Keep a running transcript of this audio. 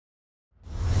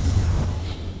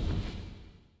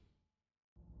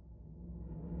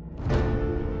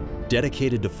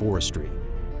dedicated to forestry.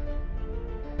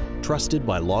 Trusted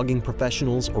by logging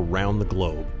professionals around the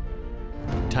globe,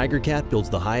 Tigercat builds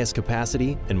the highest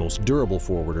capacity and most durable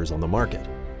forwarders on the market,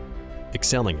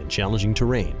 excelling in challenging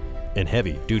terrain and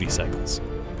heavy duty cycles.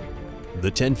 The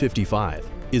 1055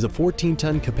 is a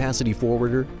 14-ton capacity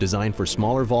forwarder designed for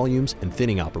smaller volumes and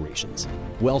thinning operations,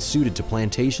 well suited to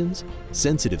plantations,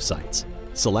 sensitive sites,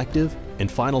 selective and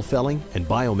final felling and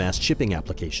biomass chipping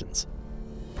applications.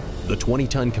 The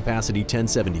 20-ton capacity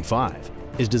 1075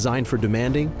 is designed for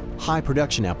demanding, high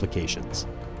production applications.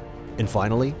 And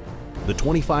finally, the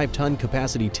 25-ton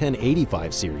capacity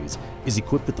 1085 series is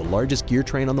equipped with the largest gear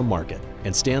train on the market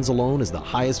and stands alone as the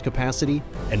highest capacity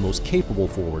and most capable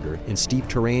forwarder in steep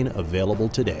terrain available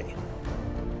today.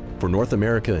 For North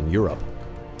America and Europe,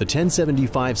 the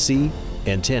 1075C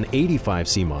and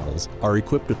 1085C models are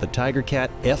equipped with the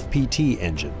Tigercat FPT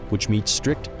engine, which meets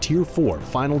strict Tier 4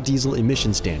 final diesel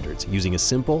emission standards using a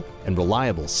simple and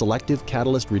reliable selective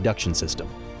catalyst reduction system.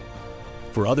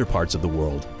 For other parts of the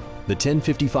world, the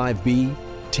 1055B,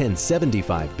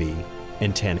 1075B,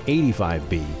 and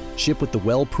 1085B ship with the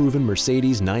well-proven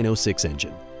Mercedes 906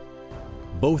 engine.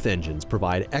 Both engines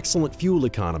provide excellent fuel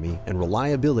economy and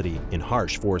reliability in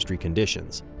harsh forestry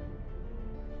conditions.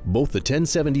 Both the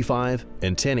 1075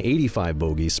 and 1085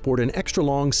 bogies sport an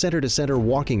extra-long center-to-center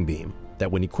walking beam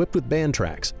that, when equipped with band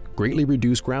tracks, greatly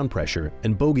reduce ground pressure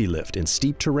and bogie lift in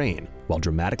steep terrain while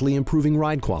dramatically improving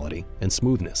ride quality and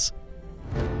smoothness.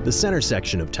 The center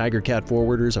section of Tigercat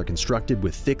forwarders are constructed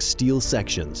with thick steel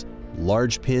sections,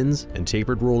 large pins, and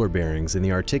tapered roller bearings in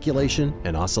the articulation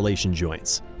and oscillation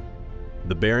joints.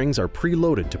 The bearings are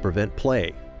preloaded to prevent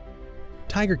play.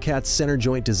 Tigercat's center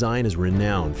joint design is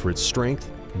renowned for its strength,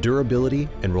 durability,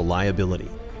 and reliability.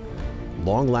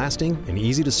 Long-lasting and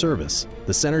easy to service,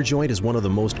 the center joint is one of the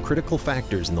most critical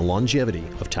factors in the longevity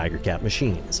of Tigercat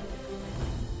machines.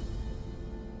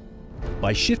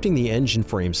 By shifting the engine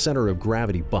frame center of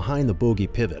gravity behind the bogie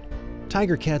pivot,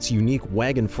 Tigercat's unique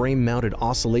wagon frame-mounted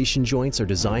oscillation joints are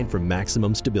designed for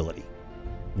maximum stability.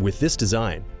 With this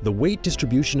design, the weight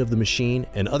distribution of the machine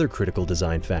and other critical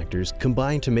design factors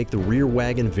combine to make the rear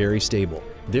wagon very stable,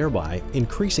 thereby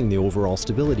increasing the overall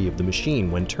stability of the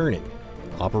machine when turning,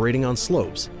 operating on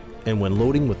slopes, and when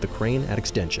loading with the crane at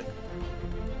extension.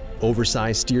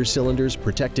 Oversized steer cylinders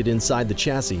protected inside the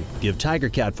chassis give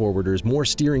Tigercat forwarders more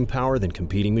steering power than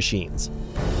competing machines.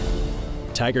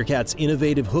 Tigercat's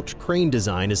innovative hooked crane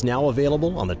design is now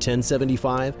available on the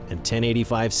 1075 and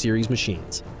 1085 series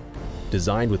machines.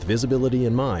 Designed with visibility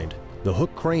in mind, the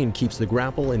hook crane keeps the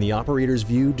grapple in the operator's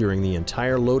view during the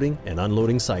entire loading and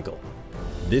unloading cycle.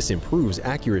 This improves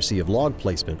accuracy of log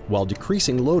placement while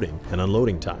decreasing loading and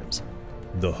unloading times.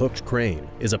 The hooked crane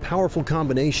is a powerful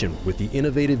combination with the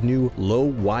innovative new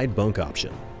low-wide bunk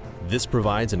option. This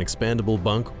provides an expandable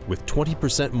bunk with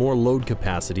 20% more load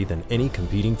capacity than any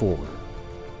competing forwarder.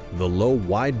 The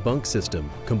low-wide bunk system,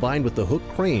 combined with the hooked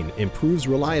crane, improves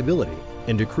reliability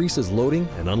and decreases loading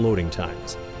and unloading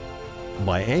times.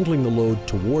 By angling the load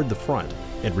toward the front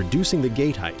and reducing the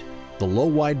gate height, the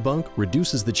low-wide bunk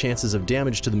reduces the chances of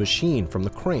damage to the machine from the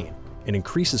crane and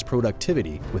increases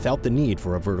productivity without the need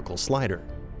for a vertical slider.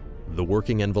 The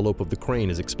working envelope of the crane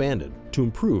is expanded to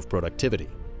improve productivity.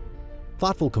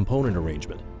 Thoughtful component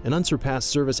arrangement and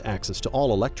unsurpassed service access to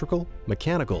all electrical,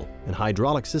 mechanical, and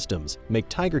hydraulic systems make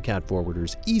Tigercat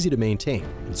forwarders easy to maintain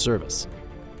and service.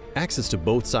 Access to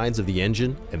both sides of the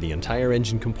engine and the entire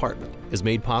engine compartment is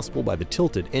made possible by the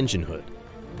tilted engine hood.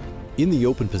 In the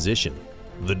open position,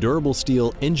 the durable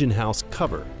steel engine house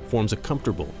cover forms a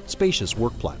comfortable, spacious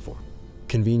work platform.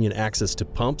 Convenient access to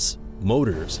pumps,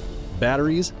 motors,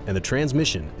 batteries, and the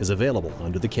transmission is available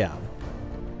under the cab.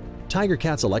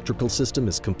 Tigercat's electrical system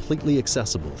is completely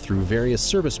accessible through various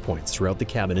service points throughout the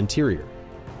cabin interior.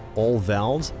 All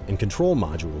valves and control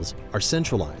modules are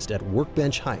centralized at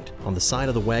workbench height on the side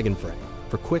of the wagon frame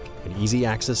for quick and easy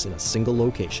access in a single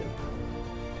location.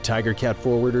 Tigercat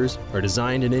forwarders are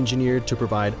designed and engineered to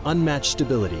provide unmatched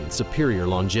stability and superior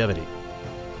longevity.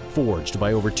 Forged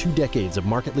by over 2 decades of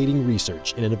market-leading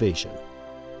research and innovation.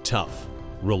 Tough,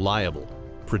 reliable,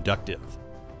 productive.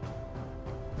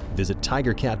 Visit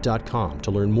Tigercat.com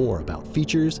to learn more about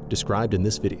features described in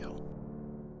this video.